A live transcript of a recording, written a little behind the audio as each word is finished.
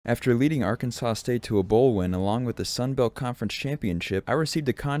After leading Arkansas State to a bowl win along with the Sun Belt Conference Championship, I received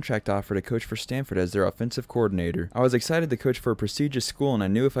a contract offer to coach for Stanford as their offensive coordinator. I was excited to coach for a prestigious school, and I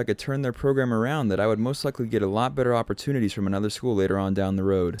knew if I could turn their program around that I would most likely get a lot better opportunities from another school later on down the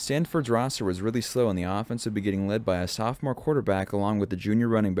road. Stanford's roster was really slow, and the offense would be getting led by a sophomore quarterback along with the junior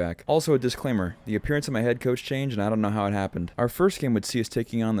running back. Also a disclaimer, the appearance of my head coach changed and I don't know how it happened. Our first game would see us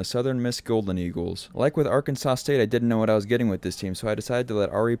taking on the Southern Miss Golden Eagles. Like with Arkansas State, I didn't know what I was getting with this team, so I decided to let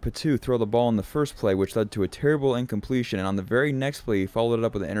Ari Patu throw the ball in the first play, which led to a terrible incompletion, and on the very next play he followed it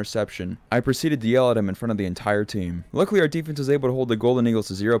up with an interception. I proceeded to yell at him in front of the entire team. Luckily our defense was able to hold the Golden Eagles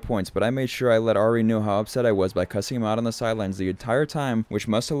to 0 points, but I made sure I let Ari know how upset I was by cussing him out on the sidelines the entire time, which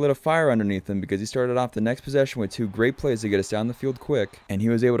must have lit a fire underneath him because he started off the next possession with 2 great plays to get us down the field quick, and he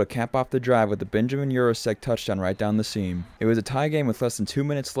was able to cap off the drive with the Benjamin Urasek touchdown right down the seam. It was a tie game with less than 2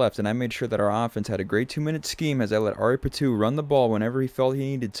 minutes left, and I made sure that our offense had a great 2-minute scheme as I let Ari Patu run the ball whenever he felt he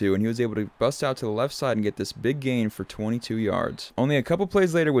needed to, and he was able to bust out to the left side and get this big gain for 22 yards. Only a couple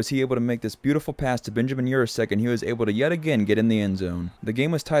plays later was he able to make this beautiful pass to Benjamin Urasek, and he was able to yet again get in the end zone. The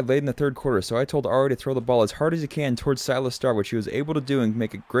game was tied late in the third quarter, so I told Ari to throw the ball as hard as he can towards Silas Starr, which he was able to do and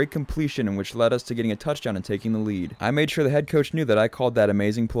make a great completion, and which led us to getting a touchdown and taking the lead. I made sure the head coach knew that I called that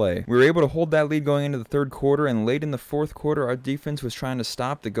amazing play. We were able to hold that lead going into the third quarter, and late in the fourth quarter our defense was trying to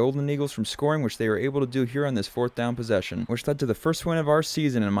stop the Golden Eagles from scoring, which they were able to do here on this 4th down possession, which led to the first win of our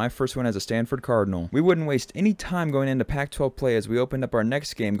season and my first win as a Stanford Cardinal. We wouldn't waste any time going into Pac-12 play as we opened up our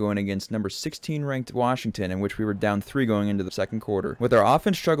next game going against number 16 ranked Washington, in which we were down 3 going into the second quarter. With our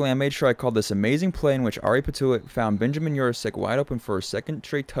offense struggling, I made sure I called this amazing play in which Ari Patu found Benjamin Urasek wide open for a second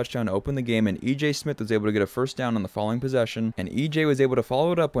straight touchdown to open the game, and EJ Smith was able to get a first down on the following possession, and EJ was able to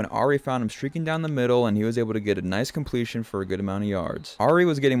follow it up when Ari found him streaking down the middle, and he was able to get a nice completion for a good amount of yards. Ari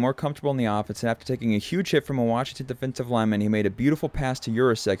was getting more comfortable in the offense, and after taking a huge hit from a Washington defensive lineman, he made a beautiful pass to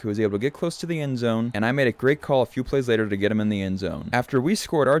Urasek, who was able to get close to the end zone, and I made a great call a few plays later to get him in the end zone. After we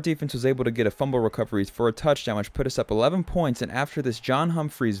scored, our defense was able to get a fumble recovery for a touchdown, which put us up 11 points, and after this John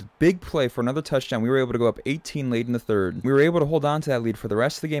Humphreys big play for another touchdown, we were able to go up 18 late in the third. We were able to hold on to that lead for the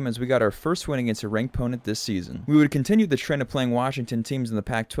rest of the game as we got our first win against a ranked opponent this season. We would continue the trend of playing Washington teams in the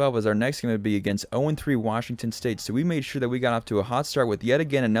Pac-12 as our next game would be against 0-3 Washington State, so we made sure that we got off to a hot start with yet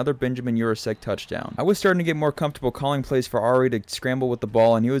again another Benjamin Urasek touchdown. I was starting to get more comfortable calling plays for Ari to scramble with the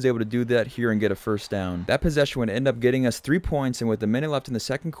ball, and he was able to do that here and get a first down. That possession would end up getting us 3 points, and with a minute left in the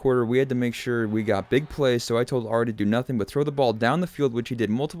second quarter, we had to make sure we got big plays, so I told Ari to do nothing but throw the ball down the field, which he did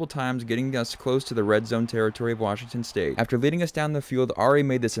multiple times, getting us close to the red zone territory of Washington State. After leading us down the field, Ari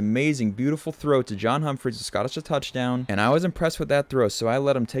made this amazing, beautiful throw to John Humphreys, which got us a touchdown, and I was impressed with that throw, so I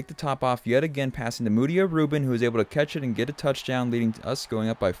let him take the top off yet again, passing to Mudia Rubin, who was able to catch it and get a touchdown, leading to us going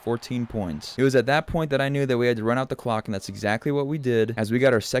up by 14 points. It was at that point that I knew that we had to run out the clock, and that's exactly what we did, as we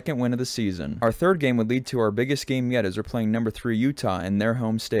got our second win of the season. Our third game would lead to our biggest game yet, as we're playing number 3 Utah in their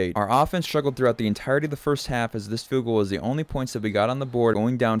home state. Our offense struggled throughout the entirety of the first half, as this field goal was the only points that we got on the board,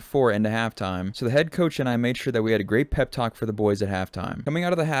 going down 4 into halftime, so the head coach and I made sure that we had a great pep talk for the boys at halftime. Coming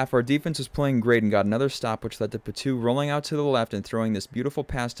out of the half, our defense was playing great and got another stop, which led to Patu rolling out to the left and throwing this beautiful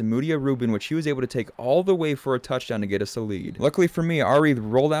pass to Mudia Rubin, which he was able to take all the way for a touchdown to get us a lead. Luckily for me, Ari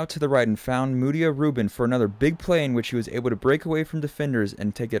rolled out to the right and found Mudia Rubin for another big play in which he was able to break away from defenders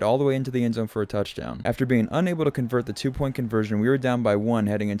and take it all the way into the end zone for a touchdown. After being unable to convert the 2-point conversion, we were down by 1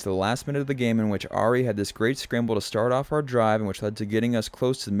 heading into the last minute of the game, in which Ari had this great scramble to start off our drive, and which led to getting us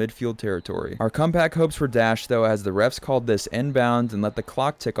close to midfield territory. Our comeback hopes were dashed though, as the refs called this inbound and let the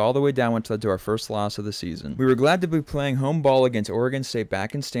clock tick all the way down, which led to our first loss of the season. We were glad to be playing home ball against Oregon State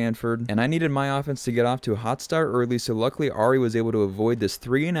back in Stanford, and I needed my offense to get off to a hot start early, so luckily Ari was able to avoid this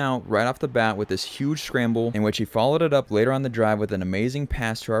 3-and-out right off the bat with this huge scramble, in which he followed it up later on the drive with an amazing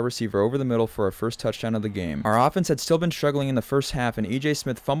pass to our receiver over the middle for our first touchdown of the game. Our offense had still been struggling in the first half, and EJ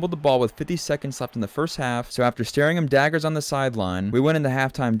Smith fumbled the ball with 50 seconds left in the first half, so after staring him daggers on the sideline, we went into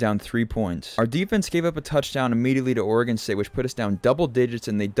halftime down 3 points. Our defense gave up a touchdown immediately to Oregon State, which put us down double digits,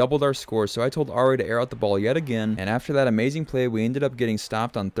 and they doubled our score, so I told Ari to air out the ball yet again, and after that amazing play, we ended up getting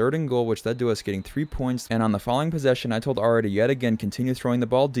stopped on 3rd and goal, which led to us getting 3 points, and on the following possession, I told Ari to yet again continue throwing the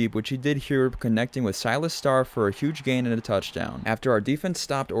ball deep, which he did here, connecting with Silas Starr for a huge gain and a touchdown. After our defense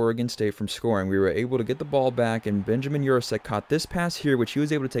stopped Oregon State from scoring, we were able to get the ball back, and Benjamin Urasek caught this pass here, which he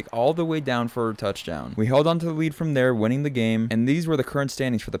was able to take all the way down for a touchdown. We held on to the lead from there, winning the game, and these were the current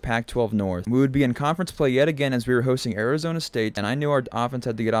standings for the Pac-12 North. We would be in conference play yet again as we were hosting Arizona State, and I knew our offense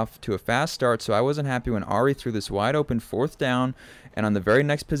had to get off to a fast start, so I wasn't happy when Ari threw this wide open 4th down, and on the very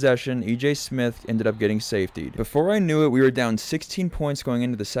next possession, EJ Smith ended up getting safetied. Before I knew it, we were down 16 points going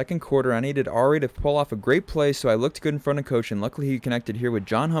into the second quarter. I needed Ari to pull off a great play, so I looked good in front of coach, and luckily he connected here with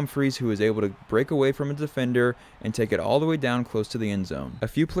John Humphreys, who was able to break away from a defender and take it all the way down close to the end zone. A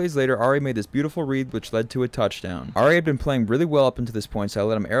few plays later, Ari made this beautiful read which led to a touchdown. Ari had been playing really well up until this point, so I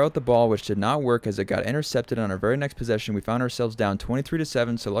let him air out the ball, which did not work as it got intercepted. On our very next possession. We found ourselves down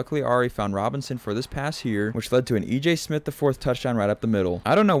 23-7, so luckily Ari found Robinson for this pass here, which led to an E.J. Smith the fourth touchdown right up the middle.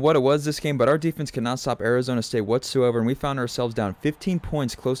 I don't know what it was this game, but our defense could not stop Arizona State whatsoever, and we found ourselves down 15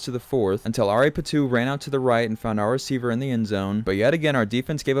 points close to the fourth until Ari Patu ran out to the right and found our receiver in the end zone. But yet again, our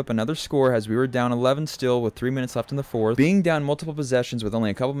defense gave up another score as we were down 11 still with 3 minutes left in the fourth. Being down multiple possessions with only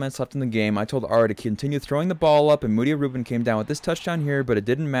a couple minutes left in the game, I told Ari to continue throwing the ball up, and Mudia Rubin came down with this touchdown here, but it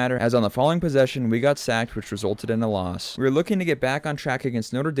didn't matter as on the following possession we got sacked, which resulted in a loss. We were looking to get back on track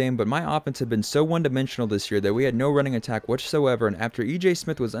against Notre Dame, but my offense had been so one-dimensional this year that we had no running attack whatsoever, and after E.J.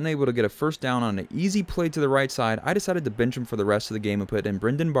 Smith was unable to get a first down on an easy play to the right side, I decided to bench him for the rest of the game and put in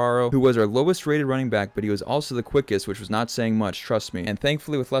Brendan Barrow, who was our lowest rated running back, but he was also the quickest, which was not saying much, trust me. And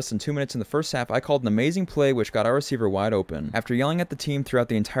thankfully, with less than 2 minutes in the first half, I called an amazing play which got our receiver wide open. After yelling at the team throughout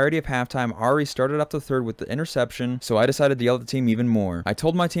the entirety of halftime, Ari started up the third with the interception, so I decided to yell at the team even more. I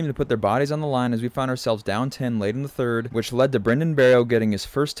told my team to put their bodies on the line as we found ourselves down 10 late in the third, which led to Brendan Barrow getting his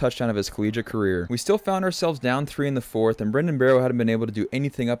first touchdown of his collegiate career. We still found ourselves down 3 in the fourth, and Brendan Barrow hadn't been able to do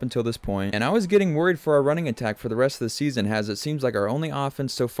anything up until this point, and I was getting worried for our running attack for the rest of the season, as it seems like our only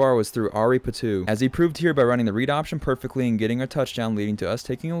offense so far was through Ari Patu, as he proved here by running the read option perfectly and getting a touchdown leading to us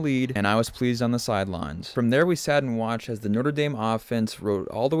taking a lead, and I was pleased on the sidelines. From there we sat and watched as the Notre Dame offense rode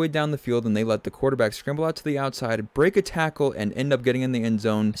all the way down the field, and they let the quarterback scramble out to the outside, break a tackle, and end up getting in the end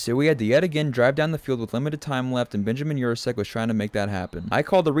zone, so we had to yet again drive down the field with limited time left, and Benjamin Jurasek was trying to make that happen. I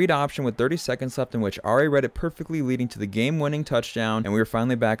called the read option with 30 seconds left, in which Ari read it perfectly, leading to the game-winning touchdown, and we were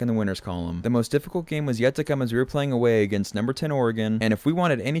finally back in the winners column. The most difficult game was yet to come as we were playing away against number 10 Oregon, and if we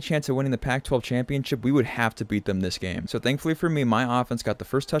wanted any chance of winning the Pac-12 championship, we would have to beat them this game. So thankfully for me, my offense got the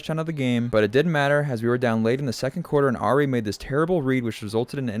first touchdown of the game, but it didn't matter as we were down late in the second quarter, and Ari made this terrible read which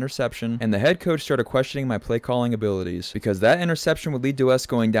resulted in an interception, and the head coach started questioning my play calling abilities, because that interception would lead to us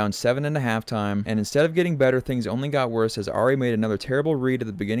going down 7 at halftime, and instead of getting better, things only got worse as Ari made another terrible read at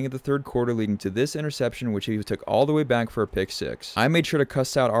the beginning of the third quarter, leading to this interception which he took all the way back for a pick six. I made sure to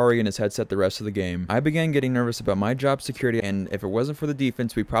cuss out Ari in his headset the rest of the game. I began getting nervous about my job security, and if it wasn't for the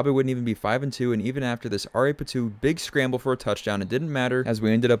defense, we probably wouldn't even be 5-2, and even after this Ari Patu big scramble for a touchdown, it didn't matter as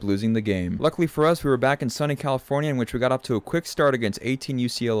we ended up losing the game. Luckily for us, we were back in sunny California, in which we got off to a quick start against 18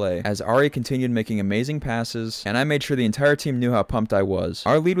 UCLA as Ari continued making amazing passes, and I made sure the entire team knew how pumped I was.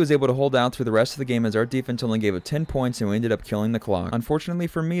 Our lead was able to hold out through the rest of the game as our defense only gave up 10 points, and we ended up killing the clock. Unfortunately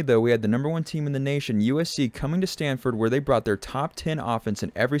for me though, we had the number 1 team in the nation, USC, coming to Stanford, where they brought their top 10 offense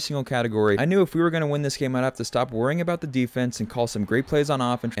in every single category. I knew if we were going to win this game, I'd have to stop worrying about the defense and call some great plays on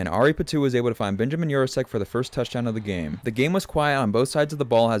offense, and Ari Patu was able to find Benjamin Jurasek for the first touchdown of the game. The game was quiet on both sides of the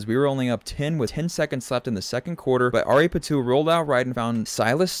ball as we were only up 10 with 10 seconds left in the second quarter, but Ari Patu rolled out right and found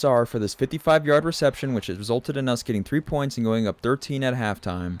Silas Sarr for this 55-yard reception, which resulted in us getting 3 points and going up 13 at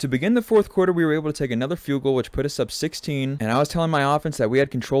halftime. To begin the fourth quarter, we were able to take another field goal, which put us up 16, and I was telling my offense that we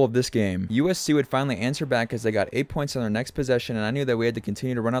had control of this game. USC would finally answer back as they got 8 points on their next possession, and I knew that we had to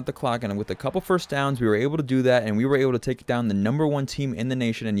continue to run out the clock, and with a couple first downs, we were able to do that, and we were able to take down the number 1 team in the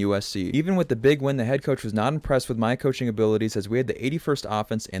nation in USC. Even with the big win, the head coach was not impressed with my coaching abilities as we had the 81st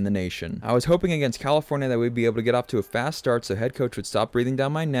offense in the nation. I was hoping against California that we'd be able to get off to a fast start so head coach would stop breathing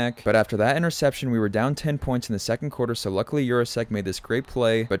down my neck, but after that interception, we were down 10 points in the second quarter, so luckily Jurasek made this great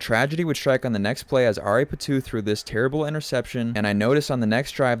play, but tragedy would strike on the next play as Ari Patu threw this terrible interception, and I noticed on the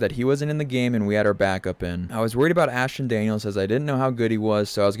next drive that he wasn't in the game and we had our backup in. I was worried about Ashton Daniels as I didn't know how good he was,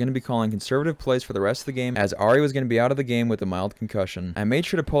 so I was going to be calling conservative plays for the rest of the game as Ari was going to be out of the game with a mild concussion. I made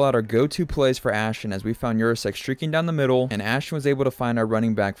sure to pull out our go-to plays for Ashton as we found Jurasek streaking down the middle, and Ashton was able to find our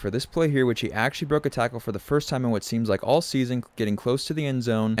running back for this play here, which he actually broke a tackle for the first time in what seems like all season, getting close to the end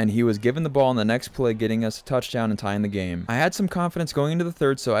zone, and he was given the ball in the next play, getting us a touchdown and tying the game. I had some confidence going into the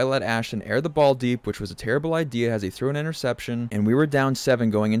third, so I let Ashton air the ball deep, which was a terrible idea as he threw an interception, and we were down 7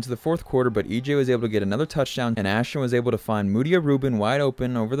 going into the fourth quarter, but EJ was able to get another touchdown, and Ashton was able to find Mudia Rubin wide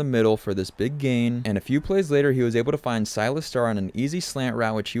open over the middle for this big gain, and a few plays later, he was able to find Silas Starr on an easy slant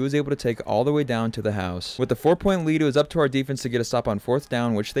route, which he was able to take all the way down to the house. With the 4-point lead, it was up to our defense to get a stop on fourth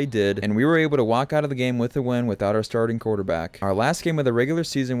down, which they did, and we were able to walk out of the game with a win without our starting quarterback. Our last game of the regular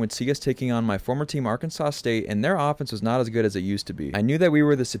season would see us taking on my former team Arkansas State, and their offense was not as good as it used to be. I knew that we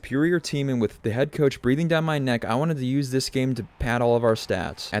were the superior team, and with the head coach breathing down my neck, I wanted to use this game to pad all of our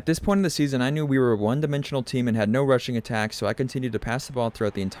stats. At this point in the season, I knew we were a one-dimensional team and had no rushing attack, so I continued to pass the ball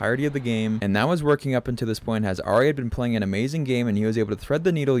throughout the entirety of the game, and that was working up until this point as Ari had been playing an amazing game, and he was able to thread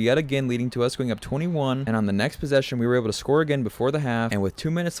the needle yet again, leading to us going up 21, and on the next possession, we were able to score again before the half, and with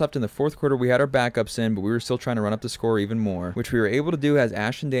 2 minutes left in the fourth quarter, we had our backups in, but we were still trying to run up the score even more, which we were able to do as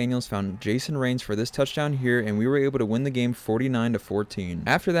Ashton Daniels found Jason Raines for this touchdown here, and we were able to win the game 49-14.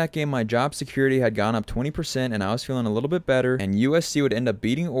 After that game, my job security had gone up 20%, and I was feeling a little bit better, and USC would end up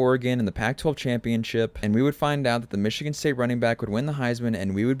beating Oregon in the Pac-12 championship, and we would find out that the Michigan State running back would win the Heisman,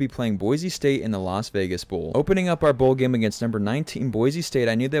 and we would be playing Boise State in the Las Vegas Bowl. Opening up our bowl game against number 19 Boise State,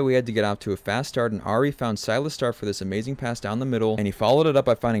 I knew that we had to get off to a fast start, and Ari found Silas Starr for this amazing pass down the middle, and he followed it up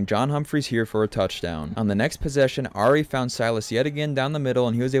by finding John Humphreys here for a touchdown. On the next possession, Ari found Silas yet again down the middle,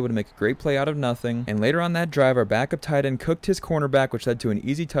 and he was able to make a great play out of nothing, and later on that drive, our backup tight end cooked his cornerback, which led to an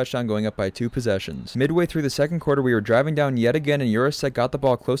easy touchdown going up by 2 possessions. Midway through the second quarter, we were driving down yet again, and Urasek got the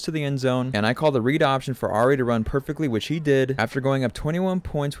ball close to the end zone, and I called a read option for Ari to run perfectly, which he did. After going up 21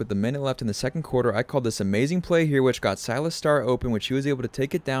 points with a minute left in the second quarter, I called this amazing play here, which got Silas Starr open, which he was able to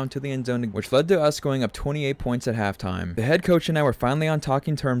take it down to the end zone, which led to us going up 28 points at halftime. The head coach and I were finally on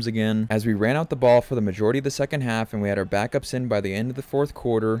talking terms again, as we ran out the ball for the majority of the second half, and we had our backups in by the end of the fourth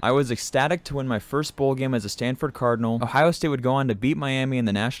quarter. I was ecstatic to win my first bowl game as a Stanford Cardinal. Ohio State would go on to beat Miami in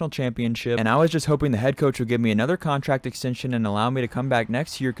the national championship, and I was just hoping the head coach would give me another contract extension and allow me to come back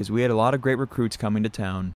next year because we had a lot of great recruits coming to town.